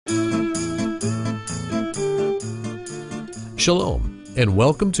Shalom, and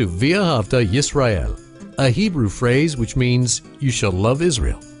welcome to V'ahavta Yisrael, a Hebrew phrase which means you shall love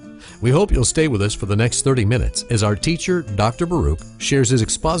Israel. We hope you'll stay with us for the next 30 minutes as our teacher, Dr. Baruch, shares his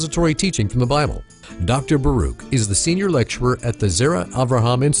expository teaching from the Bible. Dr. Baruch is the senior lecturer at the Zera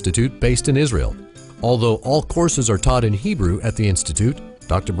Avraham Institute based in Israel. Although all courses are taught in Hebrew at the Institute,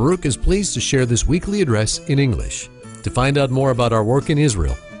 Dr. Baruch is pleased to share this weekly address in English. To find out more about our work in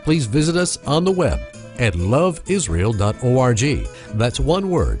Israel, please visit us on the web at loveisrael.org. That's one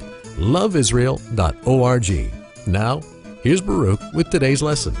word, loveisrael.org. Now, here's Baruch with today's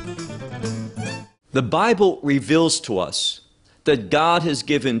lesson. The Bible reveals to us that God has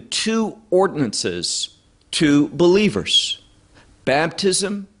given two ordinances to believers,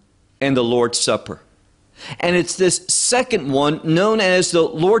 baptism and the Lord's Supper. And it's this second one, known as the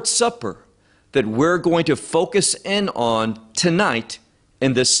Lord's Supper, that we're going to focus in on tonight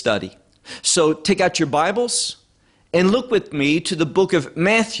in this study. So take out your Bibles and look with me to the book of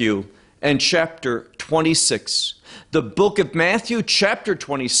Matthew and chapter 26. The book of Matthew, chapter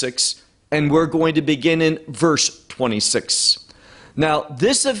 26, and we're going to begin in verse 26. Now,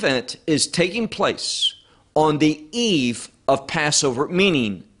 this event is taking place on the eve of Passover,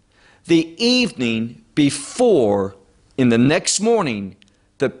 meaning the evening before, in the next morning,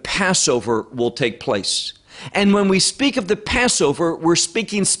 the Passover will take place. And when we speak of the Passover, we're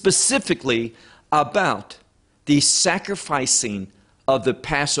speaking specifically about the sacrificing of the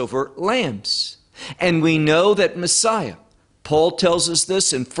Passover lambs. And we know that Messiah, Paul tells us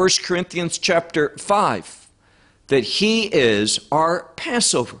this in 1 Corinthians chapter 5, that he is our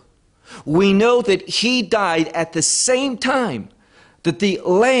Passover. We know that he died at the same time that the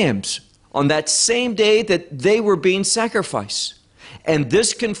lambs, on that same day that they were being sacrificed. And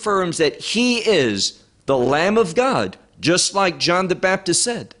this confirms that he is the Lamb of God, just like John the Baptist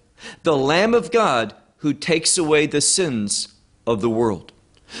said, the Lamb of God who takes away the sins of the world.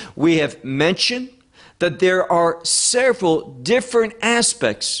 We have mentioned that there are several different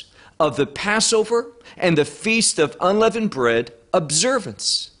aspects of the Passover and the Feast of Unleavened Bread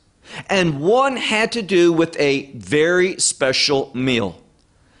observance. And one had to do with a very special meal,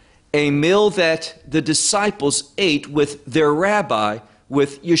 a meal that the disciples ate with their rabbi,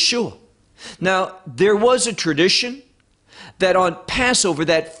 with Yeshua. Now, there was a tradition that on Passover,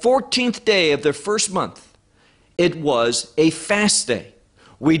 that 14th day of the first month, it was a fast day.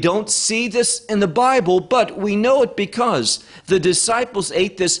 We don't see this in the Bible, but we know it because the disciples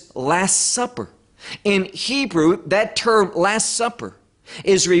ate this Last Supper. In Hebrew, that term, Last Supper,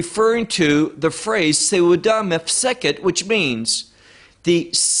 is referring to the phrase Seudah Mefseket, which means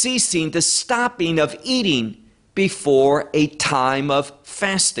the ceasing, the stopping of eating before a time of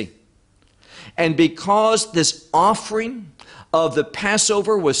fasting. And because this offering of the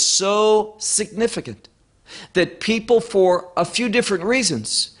Passover was so significant that people, for a few different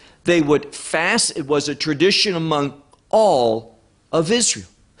reasons, they would fast. It was a tradition among all of Israel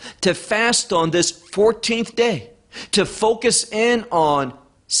to fast on this 14th day, to focus in on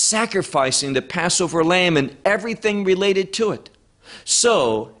sacrificing the Passover lamb and everything related to it.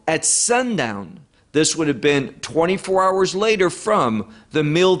 So at sundown, this would have been 24 hours later from the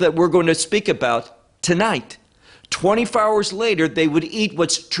meal that we're going to speak about tonight. 24 hours later, they would eat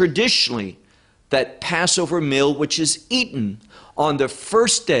what's traditionally that Passover meal, which is eaten on the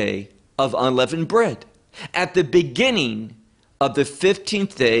first day of unleavened bread, at the beginning of the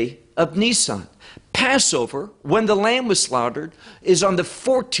 15th day of Nisan. Passover, when the lamb was slaughtered, is on the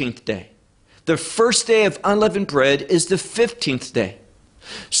 14th day. The first day of unleavened bread is the 15th day.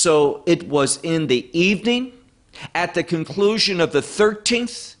 So it was in the evening, at the conclusion of the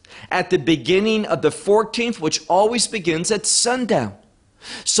 13th, at the beginning of the 14th, which always begins at sundown.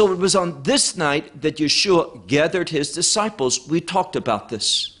 So it was on this night that Yeshua gathered his disciples. We talked about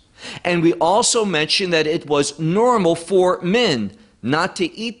this. And we also mentioned that it was normal for men not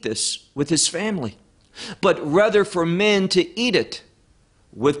to eat this with his family, but rather for men to eat it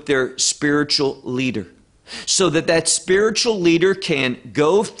with their spiritual leader, so that that spiritual leader can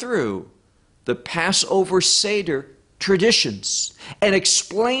go through the Passover Seder traditions and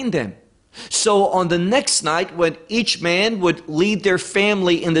explain them. So on the next night, when each man would lead their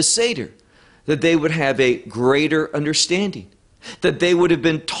family in the Seder, that they would have a greater understanding, that they would have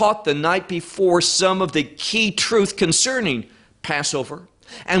been taught the night before some of the key truth concerning Passover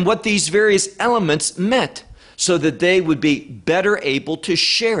and what these various elements meant, so that they would be better able to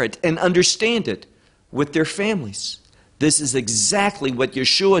share it and understand it with their families. This is exactly what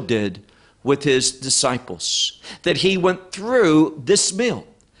Yeshua did with his disciples, that he went through this meal.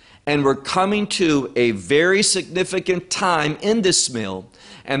 And we're coming to a very significant time in this meal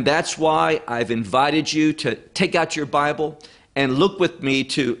And that's why I've invited you to take out your Bible and look with me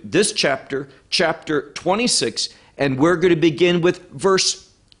to this chapter, chapter 26, and we're going to begin with verse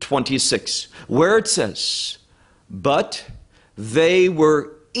 26, where it says, "But they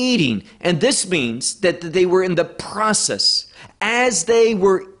were eating." And this means that they were in the process. As they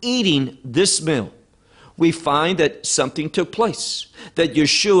were eating this meal, we find that something took place, that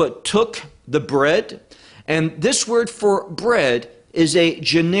Yeshua took the bread, and this word for bread is a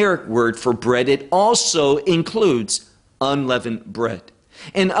generic word for bread. It also includes unleavened bread.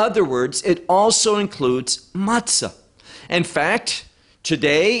 In other words, it also includes matzah. In fact,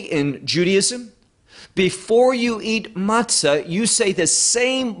 today in Judaism, before you eat matzah, you say the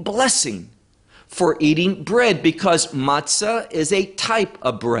same blessing for eating bread, because matzah is a type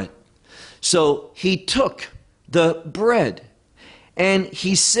of bread. So he took the bread and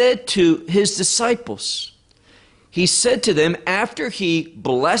he said to his disciples, he said to them after he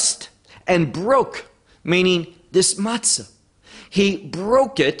blessed and broke, meaning this matzah, he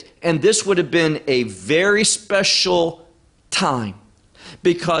broke it, and this would have been a very special time,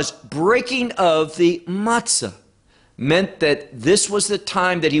 because breaking of the matzah meant that this was the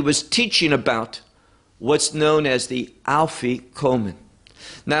time that he was teaching about what's known as the Afikomen.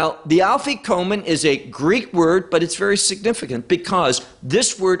 Now, the Afikomen is a Greek word, but it's very significant because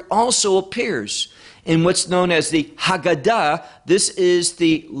this word also appears in what's known as the Haggadah. This is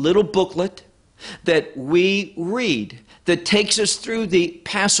the little booklet that we read that takes us through the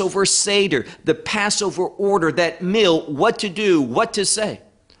Passover Seder, the Passover order, that meal, what to do, what to say.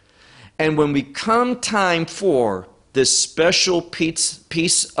 And when we come time for this special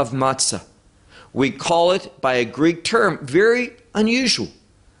piece of matzah, we call it by a Greek term, very unusual,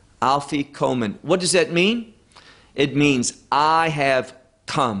 Afikomen. What does that mean? It means, I have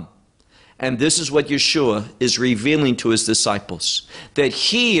come. And this is what Yeshua is revealing to his disciples, that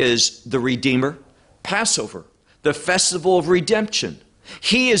he is the Redeemer, Passover, the festival of redemption.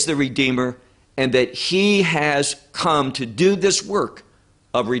 He is the Redeemer, and that he has come to do this work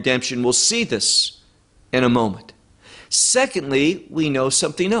of redemption. We'll see this in a moment. Secondly, we know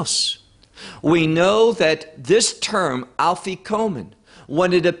something else. We know that this term, Afikomen,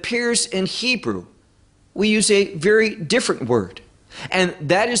 when it appears in Hebrew, we use a very different word. And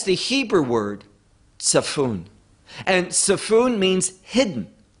that is the Hebrew word, tsafun. And tsafun means hidden.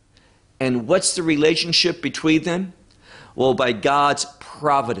 And what's the relationship between them? Well, by God's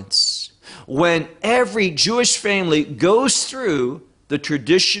providence. When every Jewish family goes through the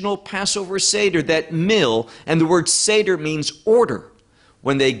traditional Passover Seder, that meal, and the word Seder means order.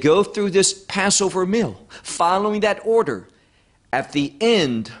 When they go through this Passover meal, following that order, at the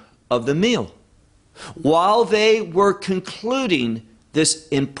end of the meal, while they were concluding this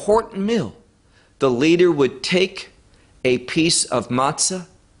important meal, the leader would take a piece of matzah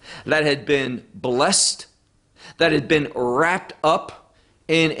that had been blessed, that had been wrapped up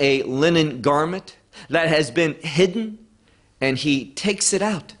in a linen garment, that has been hidden, and he takes it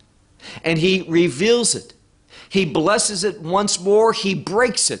out and he reveals it. He blesses it once more, he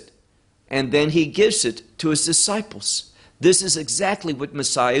breaks it, and then he gives it to his disciples. This is exactly what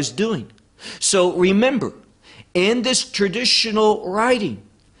Messiah is doing. So remember, in this traditional writing,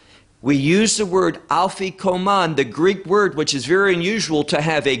 we use the word Afikomen, the Greek word, which is very unusual to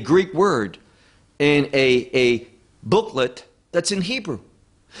have a Greek word in a booklet that's in Hebrew.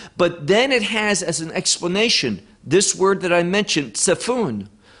 But then it has as an explanation this word that I mentioned, tsafun,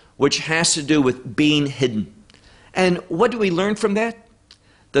 which has to do with being hidden. And what do we learn from that?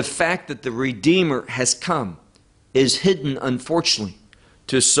 The fact that the Redeemer has come is hidden, unfortunately,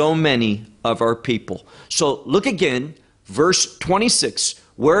 to so many of our people. So look again, verse 26,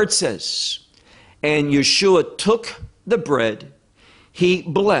 where it says, "And Yeshua took the bread, he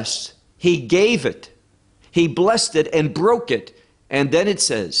blessed, he gave it, he blessed it and broke it." And then it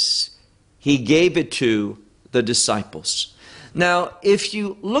says, he gave it to the disciples. Now, if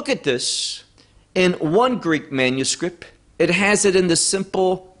you look at this, in one Greek manuscript, it has it in the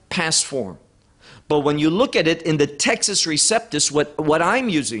simple past form. But when you look at it in the Textus Receptus, what I'm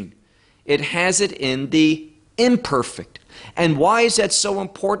using, it has it in the imperfect. And why is that so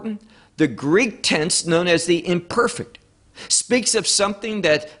important? The Greek tense, known as the imperfect, speaks of something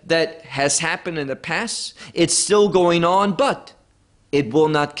that has happened in the past. It's still going on, but it will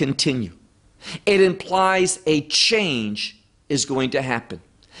not continue. It implies a change is going to happen.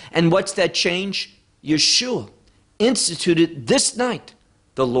 And what's that change? Yeshua instituted this night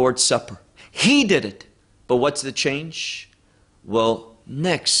the Lord's Supper. He did it. But what's the change? Well,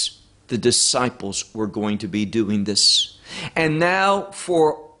 next, the disciples were going to be doing this. And now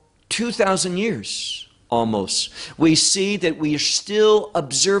for 2,000 years, almost, we see that we are still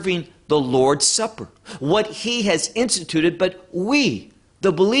observing the Lord's Supper, what he has instituted, but we,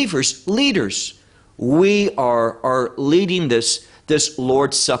 the believers, leaders, we are leading this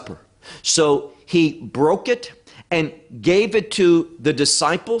Lord's Supper. So he broke it and gave it to the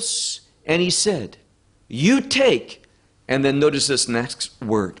disciples, and he said, you take, and then notice this next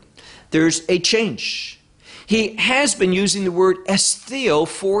word. There's a change. He has been using the word estheo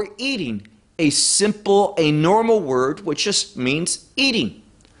for eating, a simple, a normal word, which just means eating.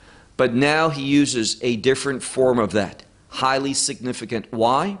 But now he uses a different form of that, highly significant.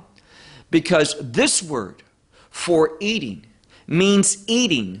 Why? Because this word for eating means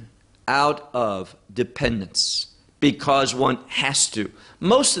eating out of dependence, because one has to.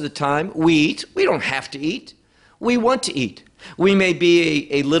 Most of the time we eat, we don't have to eat. We want to eat. We may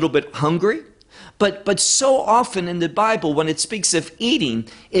be a little bit hungry, but so often in the Bible when it speaks of eating,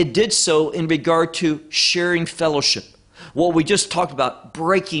 it did so in regard to sharing fellowship. What we just talked about,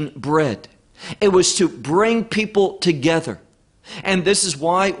 breaking bread. It was to bring people together. And this is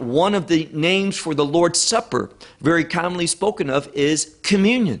why one of the names for the Lord's Supper, very commonly spoken of, is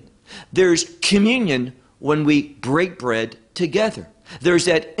communion. There's communion when we break bread together. There's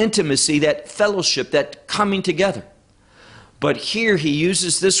that intimacy, that fellowship, that coming together. But here he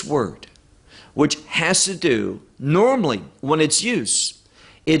uses this word, which has to do, normally when it's used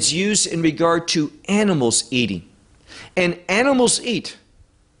in regard to animals eating. And animals eat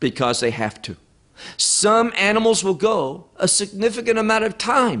because they have to. Some animals will go a significant amount of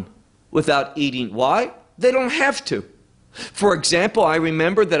time without eating. Why? They don't have to. For example, I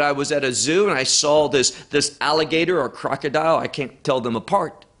remember that I was at a zoo and I saw this alligator or crocodile. I can't tell them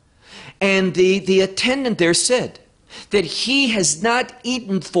apart. And the attendant there said that he has not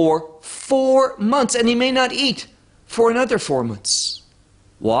eaten for 4 months, and he may not eat for another 4 months.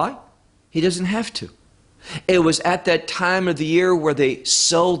 Why? He doesn't have to. It was at that time of the year where they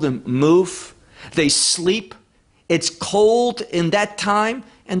seldom move. They sleep. It's cold in that time,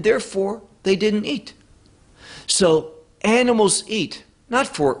 and therefore they didn't eat. So animals eat, not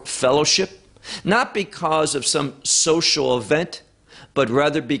for fellowship, not because of some social event, but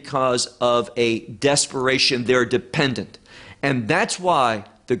rather because of a desperation. They're dependent. And that's why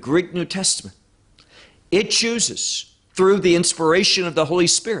the Greek New Testament, it chooses, through the inspiration of the Holy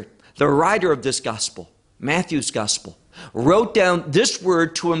Spirit, the writer of this gospel, Matthew's gospel, wrote down this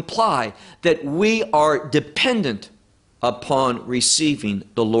word to imply that we are dependent upon receiving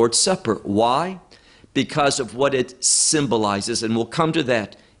the Lord's Supper. Why? Because of what it symbolizes, and we'll come to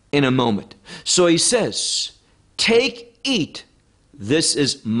that in a moment. So he says, take, eat, this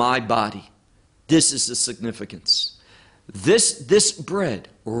is my body. This is the significance. This bread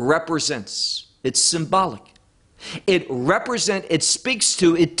represents, it's symbolic. It speaks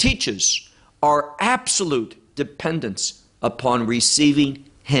to, it teaches our absolute dependence upon receiving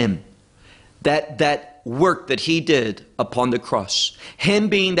him. That work that he did upon the cross. Him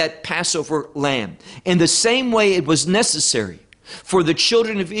being that Passover lamb. In the same way it was necessary for the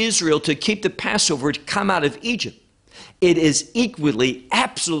children of Israel to keep the Passover to come out of Egypt, it is equally,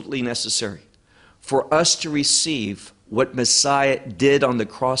 absolutely necessary for us to receive what Messiah did on the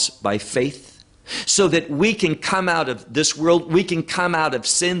cross by faith, so that we can come out of this world, we can come out of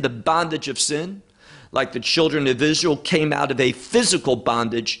sin, the bondage of sin, like the children of Israel came out of a physical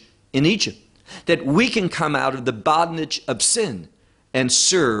bondage in Egypt, that we can come out of the bondage of sin and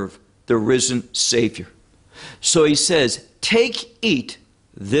serve the risen Savior. So he says, take, eat,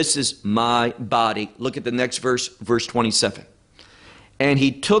 this is my body. Look at the next verse, verse 27. And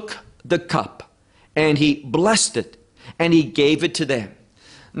he took the cup, and he blessed it, and he gave it to them.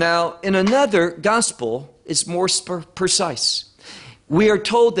 Now, in another gospel, it's more precise. We are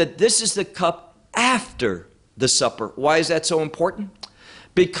told that this is the cup after the supper. Why is that so important?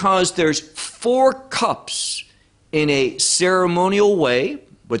 Because there's 4 cups in a ceremonial way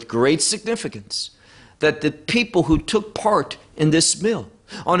with great significance that the people who took part in this meal,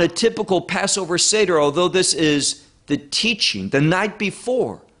 on a typical Passover Seder, although this is the teaching, the night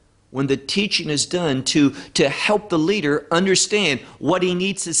before, when the teaching is done to help the leader understand what he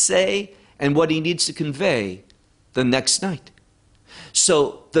needs to say and what he needs to convey the next night.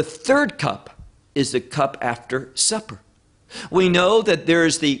 So the 3rd cup is the cup after supper. We know that there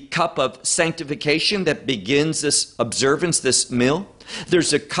is the cup of sanctification that begins this observance, this meal.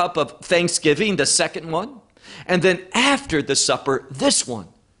 There's a cup of thanksgiving, the 2nd one. And then after the supper, this one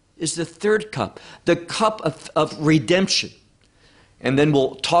is the 3rd cup, the cup of redemption. And then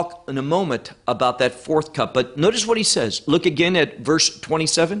we'll talk in a moment about that 4th cup. But notice what he says. Look again at verse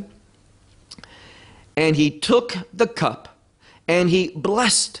 27. And he took the cup, and he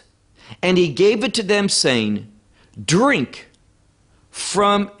blessed, And he gave it to them, saying, drink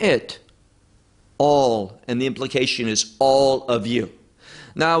from it all. And the implication is all of you.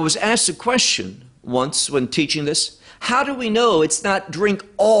 Now, I was asked a question once when teaching this. How do we know it's not drink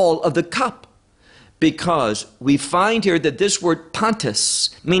all of the cup? Because we find here that this word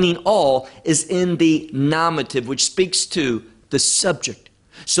pantes, meaning all, is in the nominative, which speaks to the subject.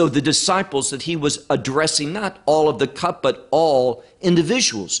 So the disciples that he was addressing, not all of the cup, but all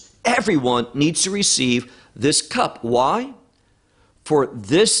individuals. Everyone needs to receive this cup. Why? For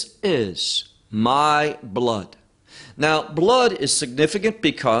this is my blood. Now, blood is significant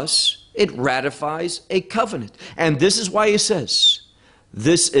because it ratifies a covenant. And this is why he says,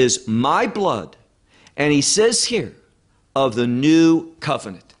 this is my blood. And he says here, of the new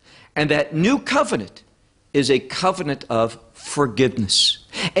covenant. And that new covenant is a covenant of forgiveness.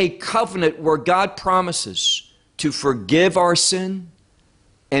 A covenant where God promises to forgive our sin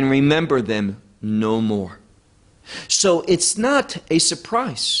and remember them no more. So it's not a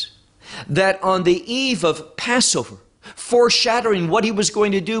surprise that on the eve of Passover, foreshadowing what he was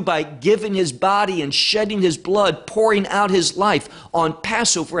going to do by giving his body and shedding his blood, pouring out his life on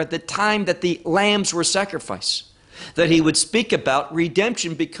Passover at the time that the lambs were sacrificed, that he would speak about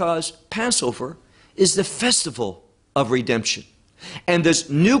redemption, because Passover is the festival of redemption. And this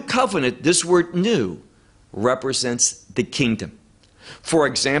new covenant, this word new, represents the kingdom. For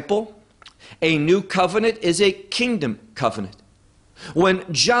example, a new covenant is a kingdom covenant.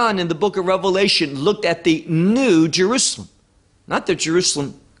 When John in the book of Revelation looked at the new Jerusalem, not the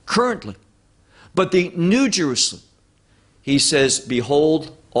Jerusalem currently, but the new Jerusalem, he says,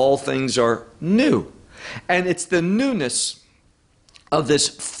 behold, all things are new. And it's the newness of this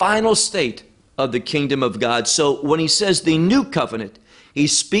final state of the kingdom of God. So when he says the new covenant,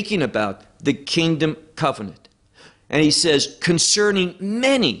 he's speaking about the kingdom covenant. And he says, concerning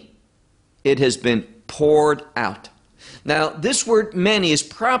many, it has been poured out. Now, this word many is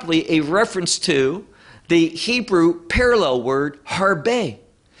probably a reference to the Hebrew parallel word harbe.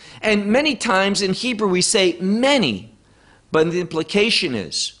 And many times in Hebrew we say many, but the implication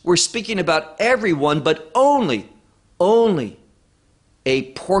is we're speaking about everyone, but only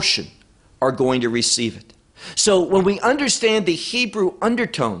a portion are going to receive it. So when we understand the Hebrew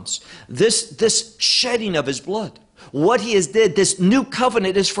undertones, this shedding of his blood, what he has did, this new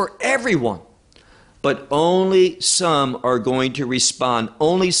covenant is for everyone. But only some are going to respond.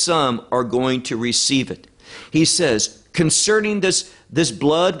 Only some are going to receive it. He says, concerning this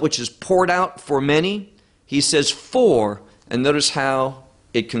blood which is poured out for many, he says for, and notice how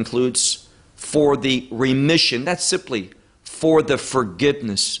it concludes, for the remission. That's simply for the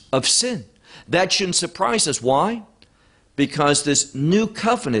forgiveness of sin. That shouldn't surprise us. Why? Because this new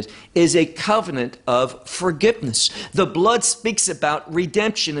covenant is a covenant of forgiveness. The blood speaks about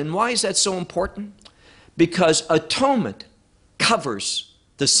redemption. And why is that so important? Because atonement covers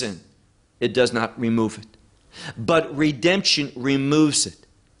the sin. It does not remove it. But redemption removes it.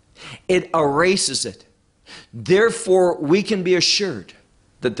 It erases it. Therefore, we can be assured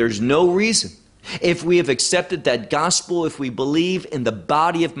that there's no reason, if we have accepted that gospel, if we believe in the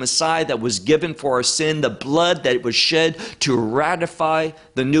body of Messiah that was given for our sin, the blood that was shed to ratify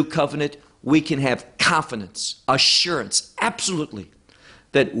the new covenant, we can have confidence, assurance, absolutely,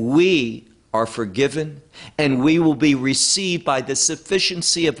 that we are forgiven and we will be received by the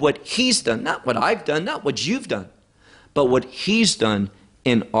sufficiency of what he's done, not what I've done, not what you've done, but what he's done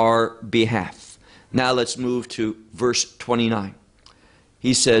in our behalf. Now let's move to verse 29.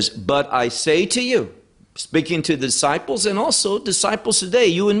 He says, but I say to you, speaking to the disciples and also disciples today,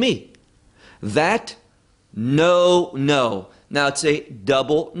 you and me, that no. Now it's a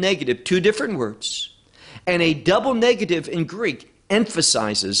double negative, two different words. And a double negative in Greek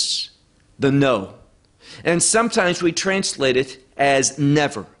emphasizes the no. And sometimes we translate it as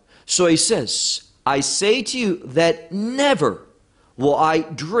never. So he says, I say to you that never will I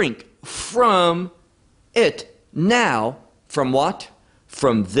drink from it now. From what?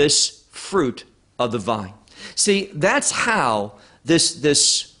 From this fruit of the vine. See, that's how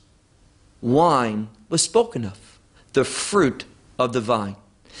this wine was spoken of. The fruit of the vine.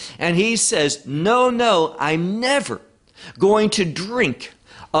 And he says, no, I'm never going to drink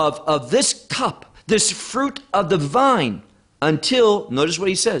of this cup, this fruit of the vine, until, notice what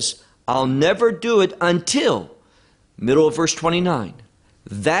he says, I'll never do it until, middle of verse 29,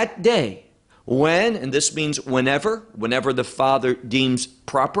 that day when, and this means whenever the Father deems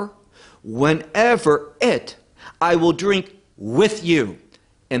proper, whenever I will drink with you.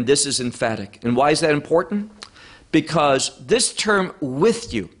 And this is emphatic. And why is that important? Because this term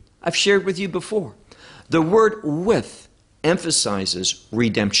with you, I've shared with you before. The word with emphasizes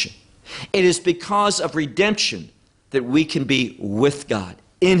redemption. It is because of redemption that we can be with God,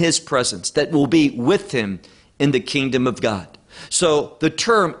 in His presence, that we'll be with Him in the kingdom of God. So the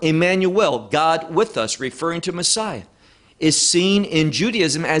term Emmanuel, God with us, referring to Messiah, is seen in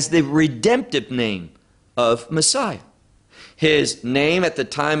Judaism as the redemptive name of Messiah. His name at the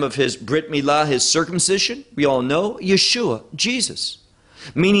time of his Brit Milah, his circumcision, we all know, Yeshua, Jesus,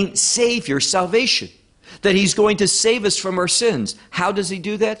 meaning Savior, salvation, that He's going to save us from our sins. How does He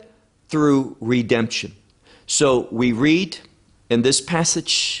do that? Through redemption. So we read in this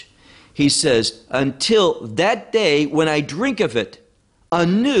passage, He says, until that day when I drink of it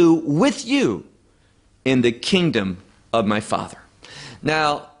anew with you in the kingdom of my Father.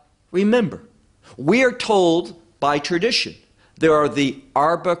 Now, remember, we are told by tradition there are the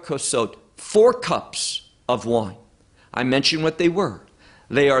Arba Kosot, 4 cups of wine. I mentioned what they were.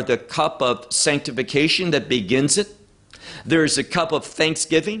 They are the cup of sanctification that begins it. There's a cup of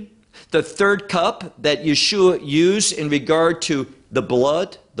thanksgiving. The 3rd cup that Yeshua used in regard to the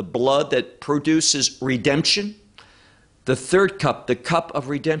blood that produces redemption. The 3rd cup, the cup of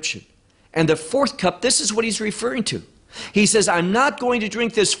redemption. And the 4th cup, this is what He's referring to. He says, I'm not going to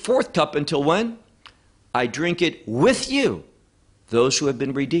drink this 4th cup until when? I drink it with you, those who have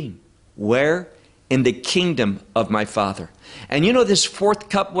been redeemed. Where? In the kingdom of my Father. And you know this 4th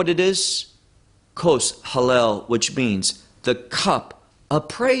cup, what it is? Kos Hallel, which means the cup of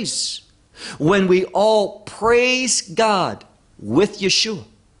praise. When we all praise God with Yeshua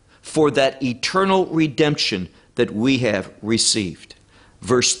for that eternal redemption that we have received.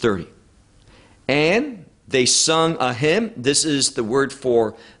 Verse 30. And they sung a hymn. This is the word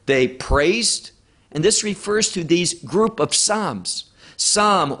for they praised. And this refers to these group of psalms.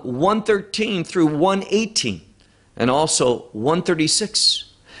 Psalm 113 through 118. And also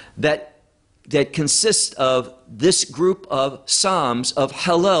 136. That consists of this group of psalms of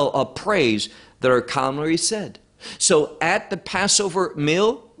Hallel, of praise, that are commonly said. So at the Passover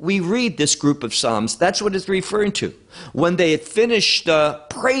meal, we read this group of psalms. That's what it's referring to. When they had finished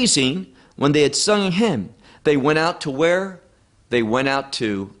praising, when they had sung a hymn, they went out to where? They went out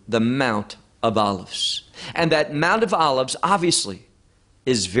to the Mount of Olives. And that Mount of Olives, obviously,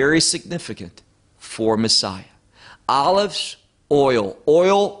 is very significant for Messiah. Olives,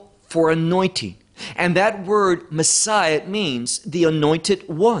 oil for anointing. And that word Messiah means the anointed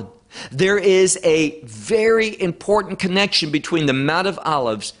one. There is a very important connection between the Mount of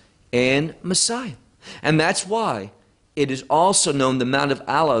Olives and Messiah. And that's why it is also known, the Mount of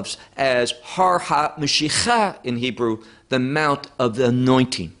Olives, as Har HaMashiach in Hebrew, the Mount of the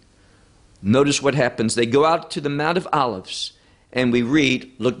Anointing. Notice what happens. They go out to the Mount of Olives, and we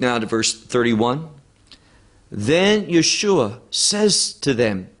read, look now to verse 31. Then Yeshua says to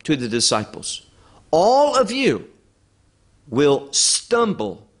them, to the disciples, all of you will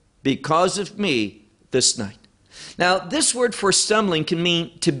stumble because of me this night. Now, this word for stumbling can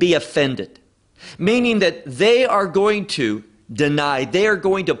mean to be offended, meaning that they are going to deny, they are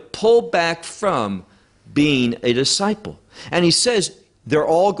going to pull back from being a disciple. And he says they're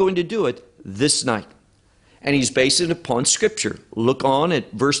all going to do it this night. And he's basing it upon Scripture. Look on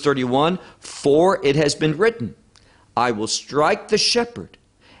at verse 31. For it has been written, I will strike the shepherd,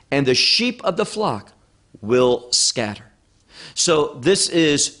 and the sheep of the flock will scatter. So this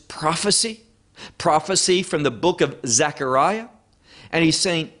is prophecy from the book of Zechariah. And he's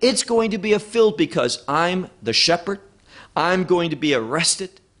saying it's going to be fulfilled because I'm the shepherd. I'm going to be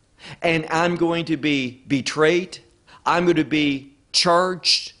arrested, and I'm going to be betrayed. I'm going to be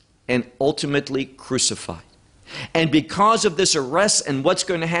charged and ultimately crucified. And because of this arrest and what's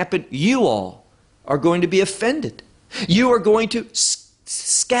going to happen, you all are going to be offended. You are going to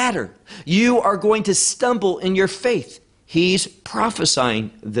scatter. You are going to stumble in your faith. He's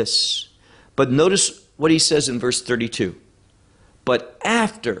prophesying this. But notice what he says in verse 32. But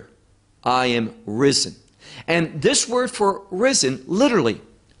after I am risen. And this word for risen, literally,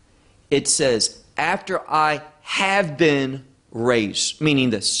 it says, after I have been raised, meaning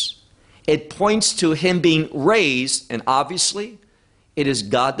this. It points to him being raised, and obviously, it is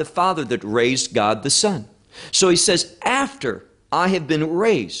God the Father that raised God the Son. So he says, after I have been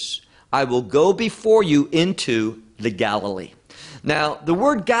raised, I will go before you into the Galilee. Now, the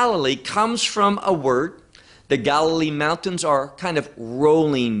word Galilee comes from a word. The Galilee mountains are kind of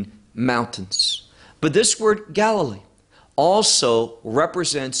rolling mountains. But this word Galilee also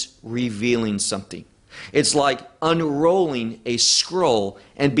represents revealing something. It's like unrolling a scroll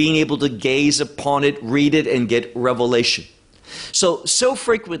and being able to gaze upon it, read it, and get revelation. So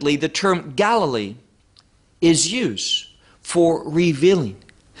frequently the term Galilee is used for revealing.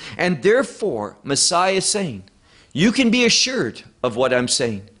 And therefore, Messiah is saying, you can be assured of what I'm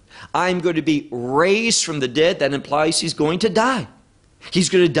saying. I'm going to be raised from the dead. That implies he's going to die. He's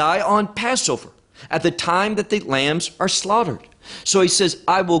going to die on Passover at the time that the lambs are slaughtered. So he says,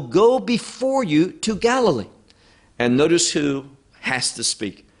 I will go before you to Galilee. And notice who has to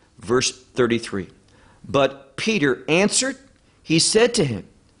speak. Verse 33. But Peter answered, he said to him,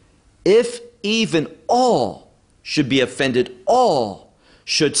 if even all should be offended, all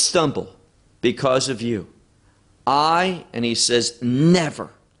should stumble because of you. And he says, never,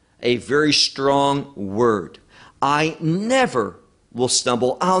 a very strong word. I never will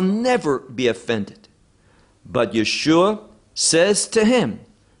stumble. I'll never be offended. But Yeshua says to him,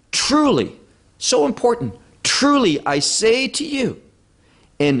 truly, so important, truly I say to you,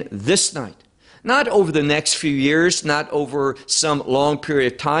 in this night, not over the next few years, not over some long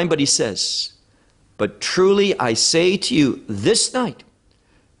period of time, but he says, but truly I say to you this night,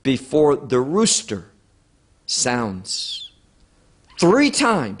 before the rooster sounds, 3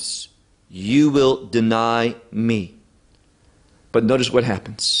 times you will deny me. But notice what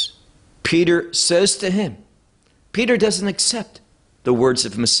happens. Peter says to him, Peter doesn't accept the words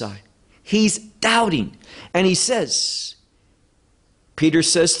of Messiah. He's doubting. And he says, Peter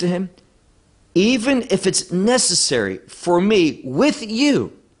says to him, even if it's necessary for me with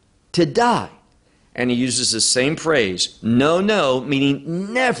you to die. And he uses the same phrase, no,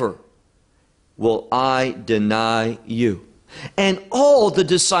 meaning never will I deny you. And all the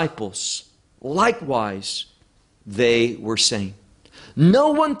disciples, likewise, they were saying.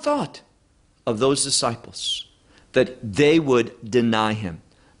 No one thought of those disciples that they would deny him.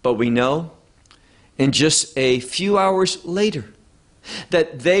 But we know in just a few hours later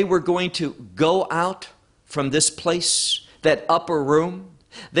that they were going to go out from this place, that upper room.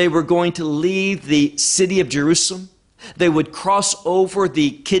 They were going to leave the city of Jerusalem. They would cross over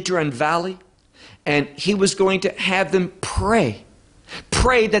the Kidron Valley, and he was going to have them pray.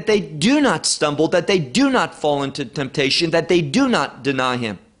 Pray that they do not stumble, that they do not fall into temptation, that they do not deny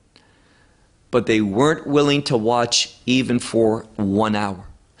him. But they weren't willing to watch even for 1 hour.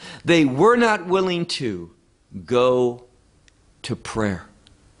 They were not willing to go to prayer,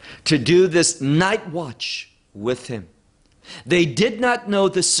 to do this night watch with him. They did not know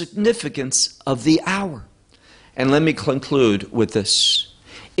the significance of the hour. And let me conclude with this.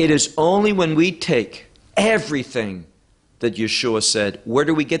 It is only when we take everything that Yeshua said. Where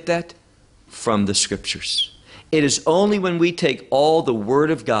do we get that? From the Scriptures. It is only when we take all the Word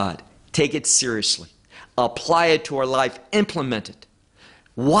of God, take it seriously, apply it to our life, implement it,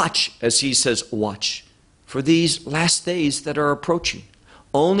 watch, as he says, watch, for these last days that are approaching.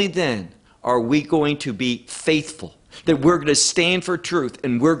 Only then are we going to be faithful, that we're going to stand for truth,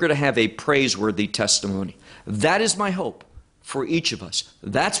 and we're going to have a praiseworthy testimony. That is my hope for each of us.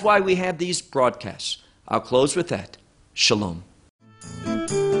 That's why we have these broadcasts. I'll close with that. Shalom.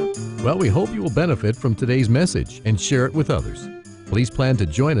 Well, we hope you will benefit from today's message and share it with others. Please plan to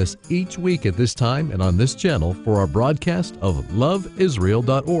join us each week at this time and on this channel for our broadcast of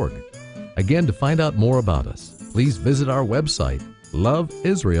loveisrael.org. Again, to find out more about us, please visit our website,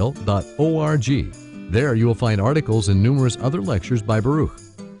 loveisrael.org. There you will find articles and numerous other lectures by Baruch.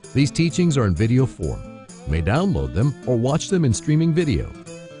 These teachings are in video form. You may download them or watch them in streaming video.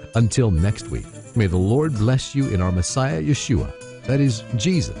 Until next week, may the Lord bless you in our Messiah Yeshua, that is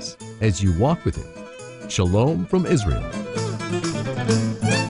Jesus, as you walk with him. Shalom from Israel.